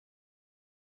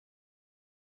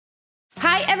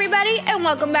Hi everybody and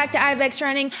welcome back to IBX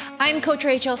Running. I'm Coach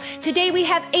Rachel. Today we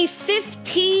have a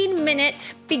 15-minute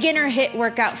beginner hit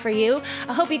workout for you.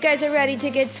 I hope you guys are ready to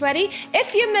get sweaty.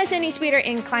 If you miss any speed or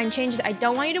incline changes, I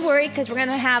don't want you to worry because we're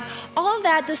gonna have all of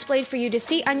that displayed for you to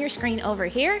see on your screen over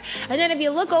here. And then if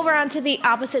you look over onto the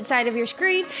opposite side of your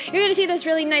screen, you're gonna see this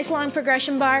really nice long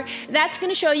progression bar. That's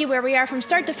gonna show you where we are from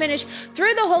start to finish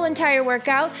through the whole entire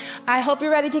workout. I hope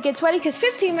you're ready to get sweaty because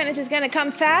 15 minutes is gonna come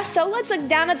fast. So let's look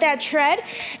down at that tread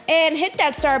and hit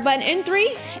that start button in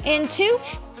 3, in 2,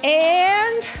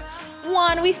 and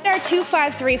 1. We start 2,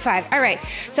 5, 3, 5. All right,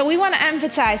 so we want to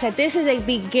emphasize that this is a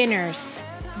beginner's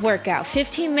workout.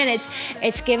 15 minutes,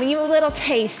 it's giving you a little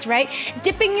taste, right?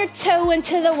 Dipping your toe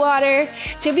into the water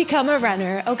to become a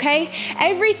runner, okay?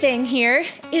 Everything here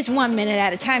is 1 minute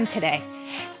at a time today.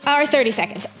 Or 30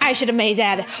 seconds. I should have made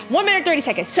that 1 minute, 30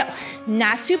 seconds. So,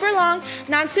 not super long,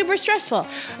 not super stressful.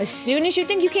 As soon as you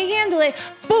think you can handle it,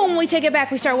 boom, we take it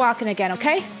back, we start walking again,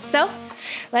 okay? So,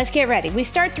 let's get ready. We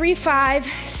start 3, 5,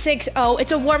 6, 0.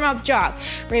 It's a warm-up jog.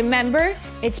 Remember,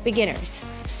 it's beginners.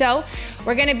 So,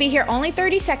 we're gonna be here only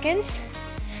 30 seconds.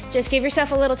 Just give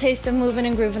yourself a little taste of moving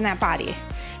and grooving that body.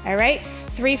 All right?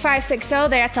 3, 5, 6, 0.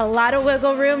 That's a lot of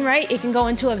wiggle room, right? It can go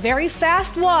into a very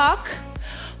fast walk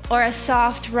or a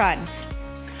soft run.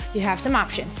 You have some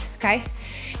options, okay?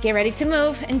 Get ready to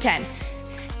move in 10,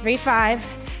 3, 5,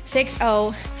 6,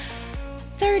 0,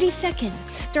 30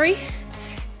 seconds. 3,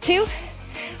 2,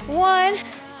 1.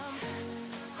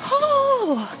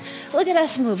 Oh, look at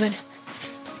us moving,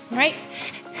 right?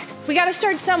 We gotta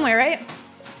start somewhere, right?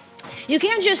 You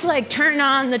can't just like turn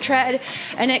on the tread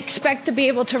and expect to be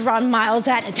able to run miles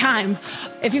at a time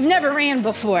if you've never ran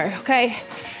before, okay?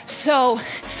 So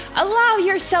allow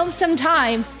yourself some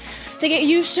time to get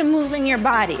used to moving your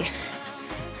body.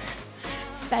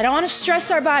 I don't want to stress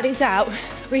our bodies out.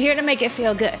 We're here to make it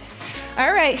feel good.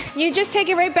 All right, you just take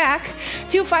it right back.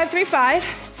 2, 5, 3, 5,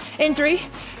 in 3,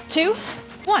 2,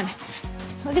 1.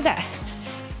 Look at that.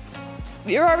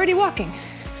 You're already walking.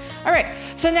 All right,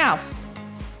 so now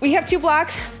we have 2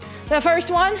 blocks. The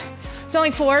first one is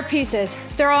only 4 pieces.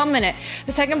 They're all a minute.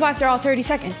 The second block, they're all 30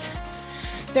 seconds.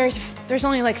 There's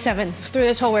only like 7 through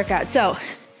this whole workout. So,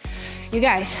 you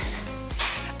guys,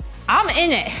 I'm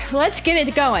in it. Let's get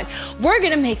it going. We're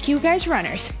gonna make you guys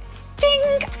runners.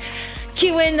 Ding!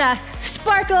 Cue in the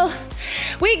sparkle.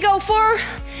 We go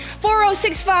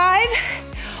 4:4065.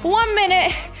 1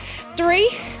 minute. 3,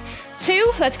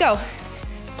 2, let's go.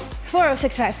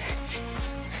 4:065.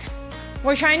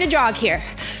 We're trying to jog here.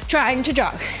 Trying to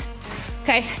jog.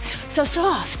 Okay, so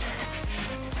soft.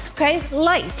 Okay,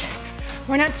 light.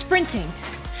 We're not sprinting.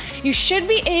 You should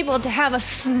be able to have a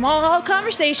small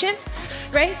conversation,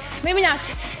 right? Maybe not,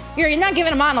 you're not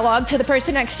giving a monologue to the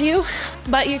person next to you,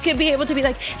 but you could be able to be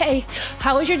like, hey,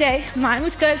 how was your day? Mine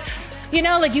was good. You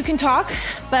know, like you can talk,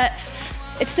 but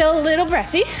it's still a little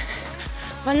breathy,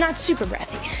 but not super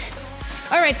breathy.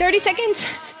 All right, 30 seconds.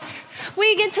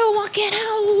 We get to walk it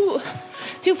out.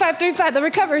 2, 5, 3, 5, the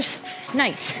recover's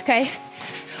nice, okay?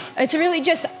 It's really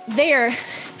just there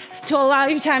to allow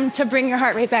you time to bring your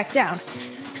heart rate back down.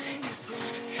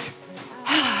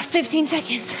 15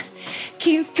 seconds.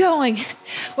 Keep going.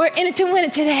 We're in it to win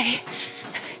it today.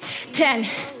 10,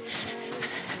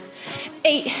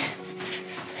 8,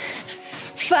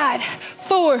 5,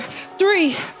 4,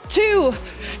 3, 2,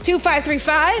 2, 5, 3,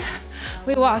 5.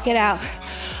 We walk it out.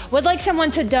 Would like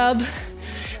someone to dub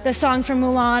the song from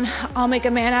Mulan, I'll make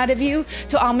a man out of you,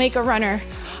 to I'll make a runner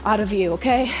out of you,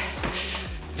 okay?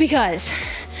 Because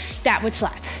that would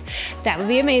slap. That would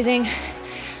be amazing.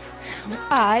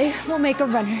 I will make a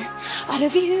runner out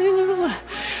of you.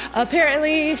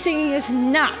 Apparently, singing is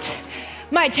not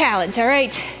my talent, all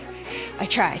right? I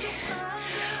tried.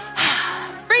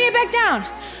 Bring it back down.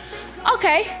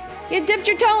 Okay, you dipped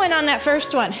your toe in on that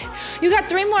first one. You got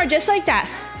 3 more just like that.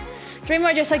 3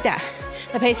 more just like that.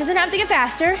 The pace doesn't have to get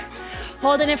faster.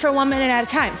 Holding it for 1 minute at a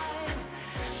time.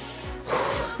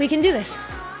 We can do this.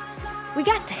 We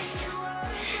got this.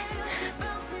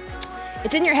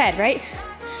 It's in your head, right?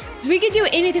 So we can do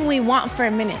anything we want for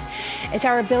a minute. It's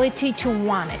our ability to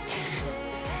want it.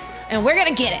 And we're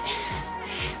gonna get it.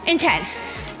 In 10,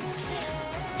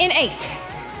 in 8,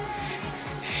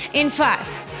 in 5,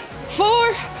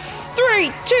 4,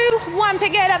 3, 2, 1,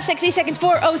 pick it up, 60 seconds,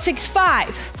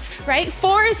 4:065, right?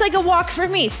 4 is like a walk for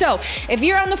me. So if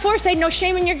you're on the 4 side, no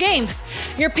shame in your game.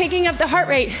 You're picking up the heart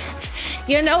rate.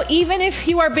 You know, even if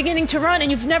you are beginning to run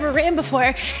and you've never ran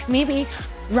before, maybe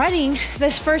running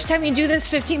this first time you do this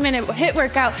 15-minute hit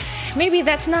workout, maybe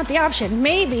that's not the option.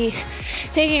 Maybe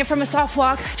taking it from a soft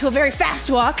walk to a very fast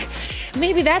walk,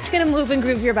 maybe that's gonna move and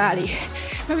groove your body.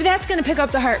 Maybe that's gonna pick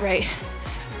up the heart rate.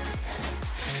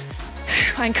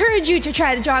 I encourage you to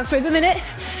try to jog for the minute,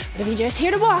 but if you're just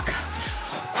here to walk,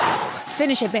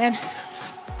 finish it, man.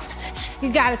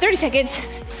 You got it, 30 seconds.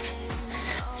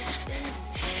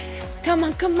 Come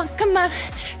on, come on, come on.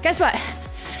 Guess what?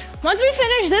 Once we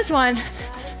finish this one,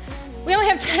 we only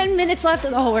have 10 minutes left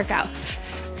of the whole workout.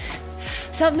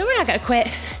 So then we're not gonna quit.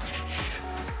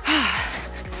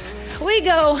 We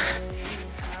go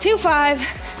 2, 5,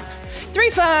 3,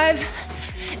 5,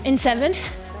 and 7,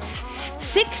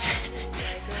 6,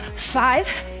 5,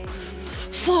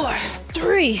 4,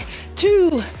 3,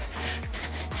 2.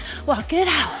 Walk it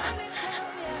out.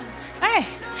 All right,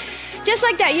 just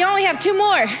like that, you only have 2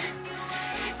 more.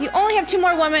 You only have 2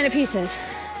 more 1-minute pieces.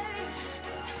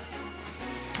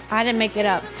 I didn't make it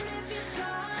up,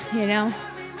 you know?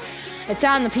 It's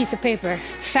on the piece of paper,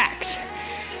 it's facts.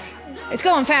 It's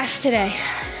going fast today.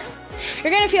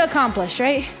 You're gonna feel accomplished,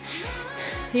 right?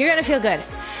 You're gonna feel good.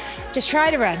 Just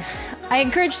try to run. I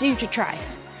encourage you to try.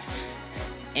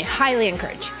 I highly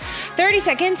encourage. 30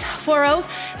 seconds, 4, 0,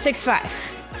 6, 5.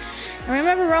 And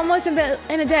remember, we're almost in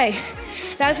a day.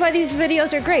 That's why these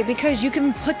videos are great, because you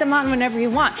can put them on whenever you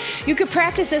want. You could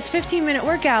practice this 15-minute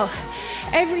workout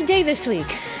every day this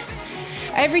week.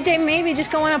 Every day, maybe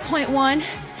just going up 0.1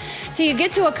 till you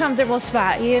get to a comfortable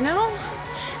spot, you know?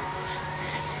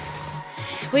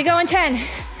 We go in 10,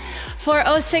 4,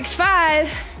 0, 6, 5,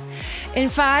 in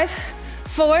 5,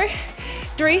 4,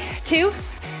 3, 2,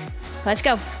 let's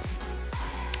go.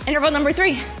 Interval number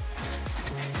 3.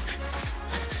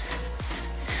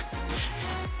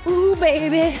 Ooh,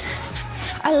 baby,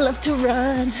 I love to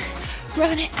run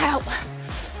it out.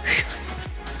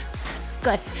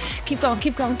 Good, keep going,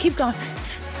 keep going, keep going.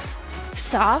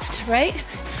 Soft, right?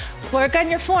 Work on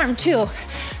your form too.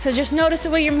 So just notice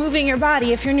the way you're moving your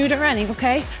body if you're new to running,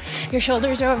 okay? Your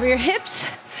shoulders are over your hips.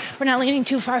 We're not leaning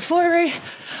too far forward.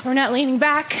 We're not leaning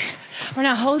back. We're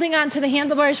not holding on to the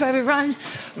handlebars while we run.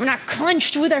 We're not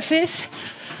clenched with our fists.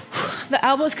 The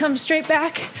elbows come straight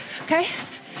back, okay?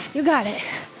 You got it.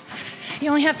 You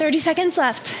only have 30 seconds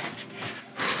left.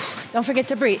 Don't forget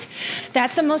to breathe.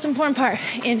 That's the most important part.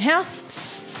 Inhale,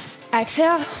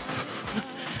 exhale.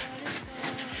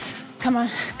 Come on,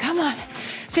 come on.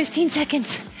 15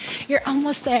 seconds. You're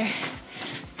almost there.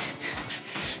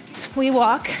 We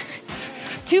walk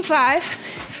 2, 5,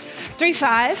 3,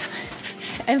 5,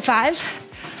 and 5,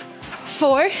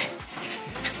 4,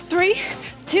 3,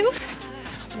 2,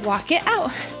 walk it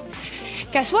out.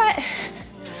 Guess what?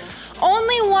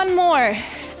 Only 1 more.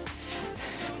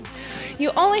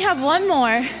 You only have 1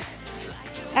 more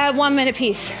at 1-minute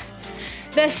piece.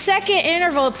 The second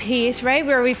interval piece, right,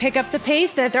 where we pick up the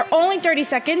pace, that they're only 30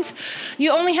 seconds, you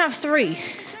only have 3.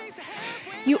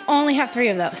 You only have 3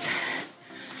 of those.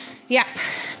 Yep.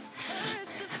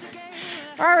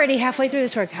 We're already halfway through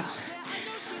this workout.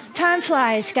 Time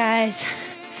flies, guys.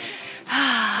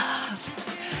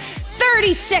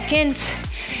 30 seconds.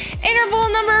 Interval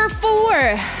number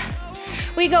 4.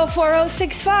 We go 4, 0,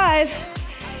 6, 5.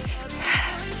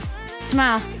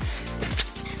 Smile.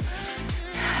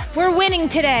 We're winning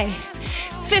today.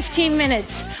 15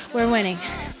 minutes, we're winning.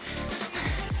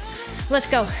 Let's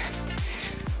go.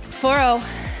 4, 0,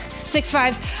 6,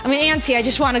 5. I'm antsy, I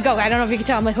just want to go. I don't know if you can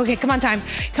tell. I'm like, okay, come on, time.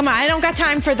 Come on, I don't got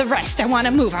time for the rest. I want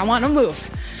to move, I want to move.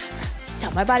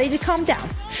 Tell my body to calm down.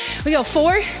 We go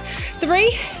 4,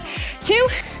 3, 2,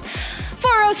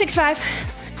 4, 0, 6, 5.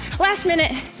 Last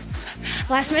minute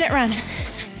run.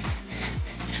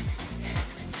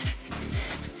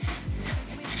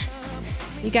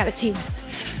 You got a team.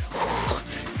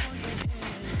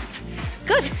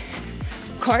 Good.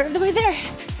 Quarter of the way there.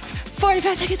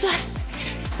 45 seconds left.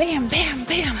 Bam, bam,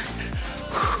 bam.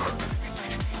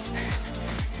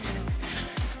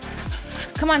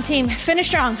 Come on, team. Finish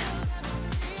strong.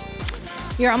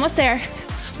 You're almost there.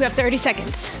 We have 30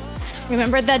 seconds.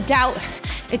 Remember the doubt.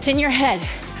 It's in your head.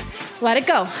 Let it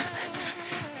go.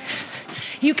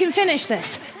 You can finish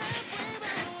this.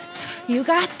 You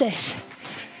got this.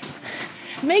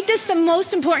 Make this the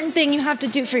most important thing you have to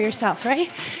do for yourself, right?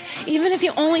 Even if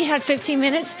you only had 15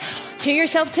 minutes to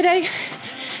yourself today,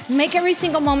 make every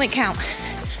single moment count.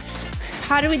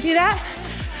 How do we do that?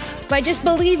 By just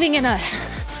believing in us,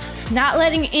 not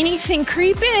letting anything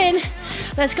creep in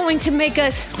that's going to make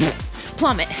us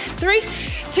plummet. 3,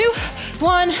 2,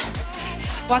 1,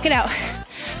 walk it out.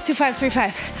 2, 5, 3,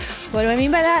 5. What do I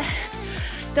mean by that?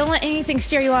 Don't let anything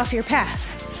steer you off your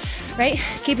path, right?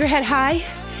 Keep your head high.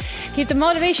 Keep the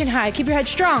motivation high, keep your head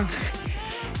strong.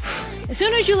 As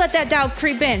soon as you let that doubt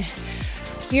creep in,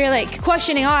 you're like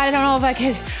questioning, oh, I don't know if I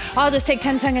could, I'll just take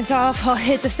 10 seconds off, I'll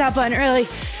hit the stop button early.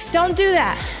 Don't do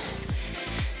that.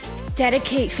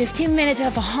 Dedicate 15 minutes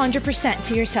of 100%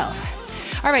 to yourself.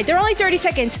 All right, they're only 30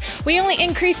 seconds. We only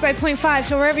increased by 0.5,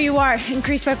 so wherever you are,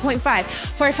 increase by 0.5.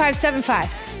 45, 75.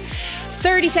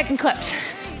 30-second clips.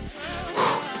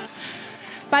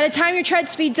 By the time your tread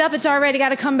speeds up, it's already got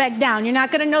to come back down. You're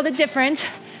not going to know the difference.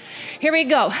 Here we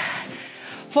go.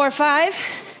 4, 5,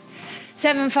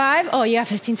 7, 5. Oh, you have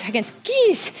 15 seconds.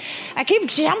 Geez, I keep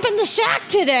jumping the shack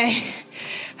today.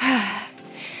 I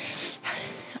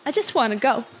just want to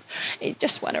go. I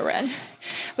just want to run.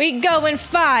 We go in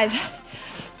 5,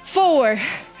 4,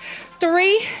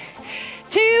 3,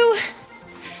 2.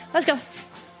 Let's go.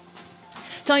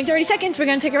 It's only 30 seconds. We're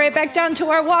going to take it right back down to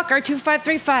our walk, our 2, 5,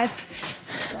 3, 5.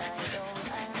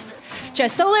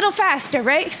 Just a little faster,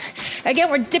 right? Again,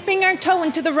 we're dipping our toe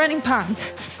into the running pond.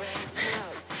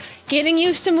 Getting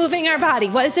used to moving our body.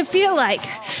 What does it feel like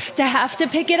to have to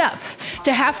pick it up,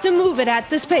 to have to move it at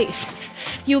this pace?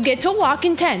 You'll get to walk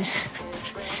in 10,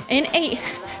 in 8,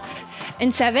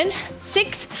 in 7,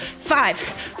 6, 5,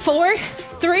 4,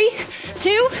 3,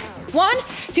 2, 1,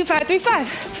 2, 5, 3,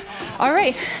 5. All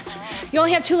right, you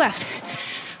only have 2 left.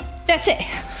 That's it.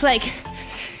 Like,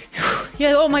 you're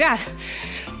like, oh my God,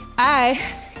 I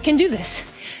can do this.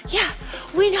 Yeah,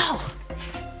 we know.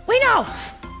 We know.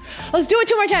 Let's do it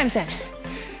 2 more times then.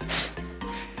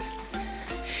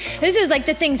 This is like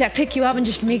the things that pick you up and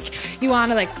just make you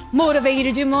want to like motivate you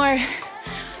to do more.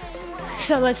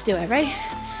 So let's do it, right?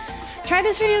 Try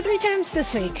this video 3 times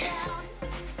this week.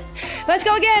 Let's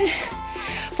go again.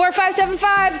 4, 5, 7,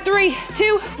 5, 3,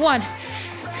 2, 1.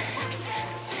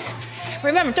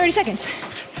 Remember, 30 seconds.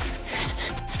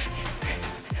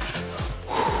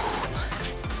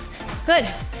 Good.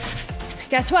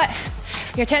 Guess what?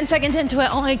 You're 10 seconds into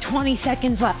it, only 20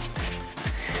 seconds left.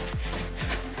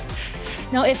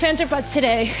 No ifs, ands, or buts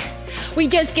today. We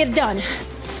just get done.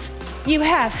 You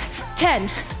have 10,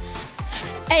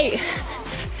 8,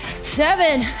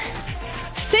 7,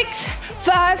 6,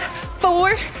 5,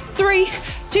 4, 3,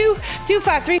 2, 2,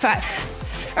 5, 3, 5.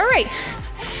 All right.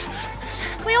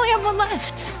 We only have 1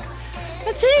 left.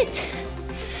 That's it.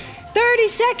 30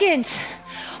 seconds.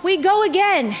 We go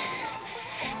again.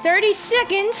 30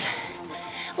 seconds.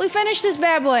 We finish this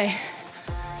bad boy.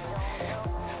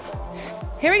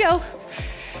 Here we go.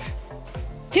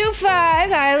 2,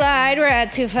 5. I lied. We're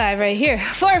at 2, 5 right here.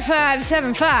 4, 5,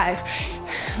 7, 5.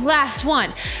 Last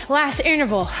one. Last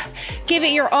interval. Give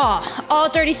it your all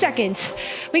 30 seconds.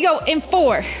 We go in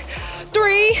 4,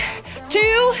 3,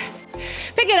 2.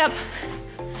 Pick it up.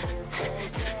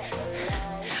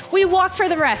 We walk for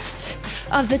the rest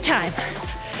of the time.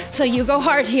 So you go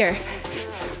hard here.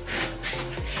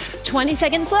 20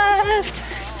 seconds left.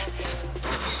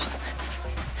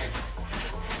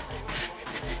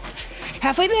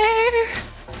 Halfway there.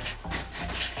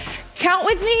 Count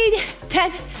with me.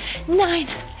 10, 9,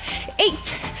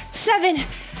 8, 7,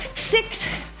 6,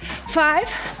 5,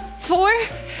 4,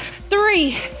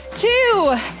 3,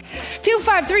 2, 2,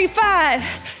 5, 3, 5.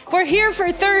 We're here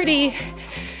for 30.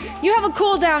 You have a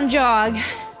cool down jog.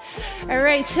 All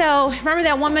right, so remember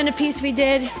that 1 minute piece we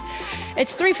did?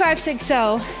 It's 3, 5, 6,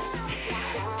 0.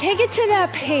 Take it to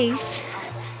that pace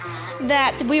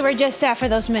that we were just at for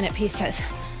those minute pieces.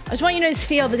 I just want you to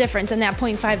feel the difference in that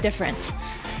 0.5 difference.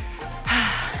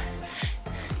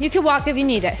 You can walk if you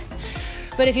need it.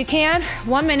 But if you can,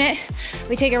 1 minute,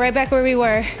 we take it right back where we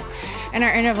were, and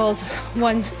our intervals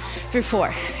 1 through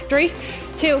 4. 3,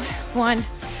 2, 1.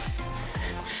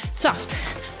 Soft.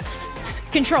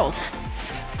 Controlled.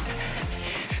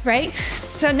 Right?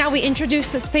 So now we introduce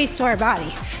the space to our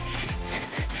body.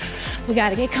 We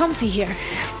gotta get comfy here.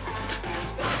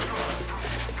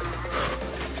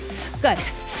 Good.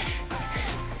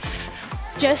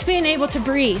 Just being able to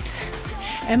breathe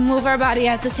and move our body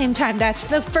at the same time. That's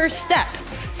the first step.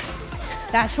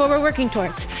 That's what we're working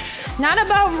towards. Not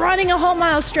about running a whole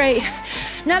mile straight.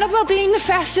 Not about being the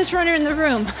fastest runner in the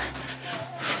room.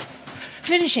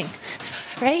 Finishing,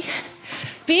 right?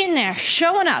 Being there,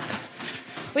 showing up.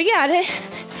 We got it.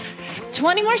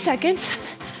 20 more seconds.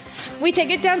 We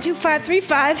take it down to 5, 3,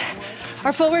 5.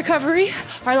 Our full recovery,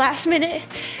 our last minute.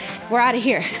 We're out of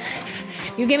here.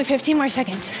 You give me 15 more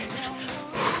seconds.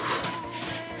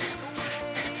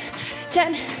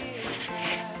 10,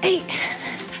 8,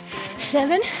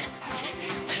 7,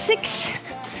 6,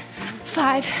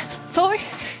 5, 4,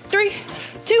 3,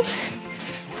 2,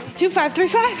 2, 5, 3,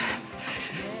 5.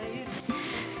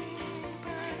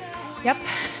 Yep.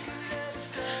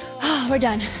 Oh, we're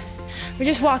done. We're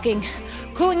just walking,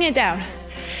 cooling it down.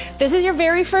 This is your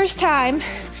very first time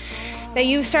that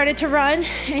you started to run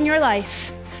in your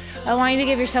life. I want you to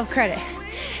give yourself credit.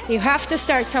 You have to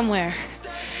start somewhere.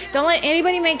 Don't let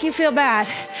anybody make you feel bad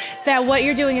that what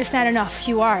you're doing is not enough.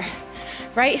 You are,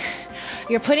 right?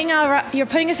 You're putting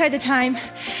aside the time,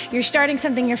 you're starting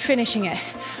something, you're finishing it.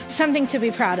 Something to be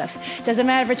proud of. Doesn't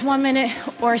matter if it's 1 minute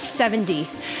or 70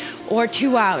 or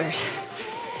 2 hours.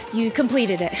 You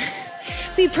completed it.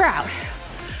 Be proud.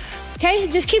 Okay,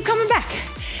 just keep coming back.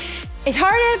 It's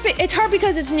hard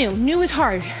because it's new. New is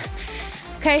hard.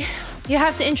 Okay, you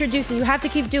have to introduce it. You have to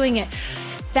keep doing it.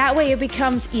 That way it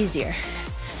becomes easier.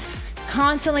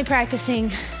 Constantly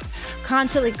practicing,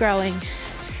 constantly growing.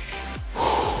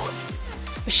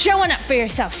 Showing up for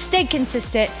yourself. Stay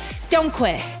consistent. Don't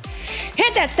quit.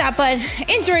 Hit that stop button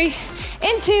in 3,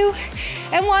 in 2,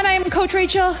 and 1. I am Coach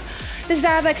Rachel. This is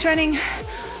IBX Running,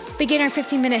 beginner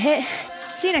 15-minute hit.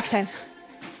 See you next time.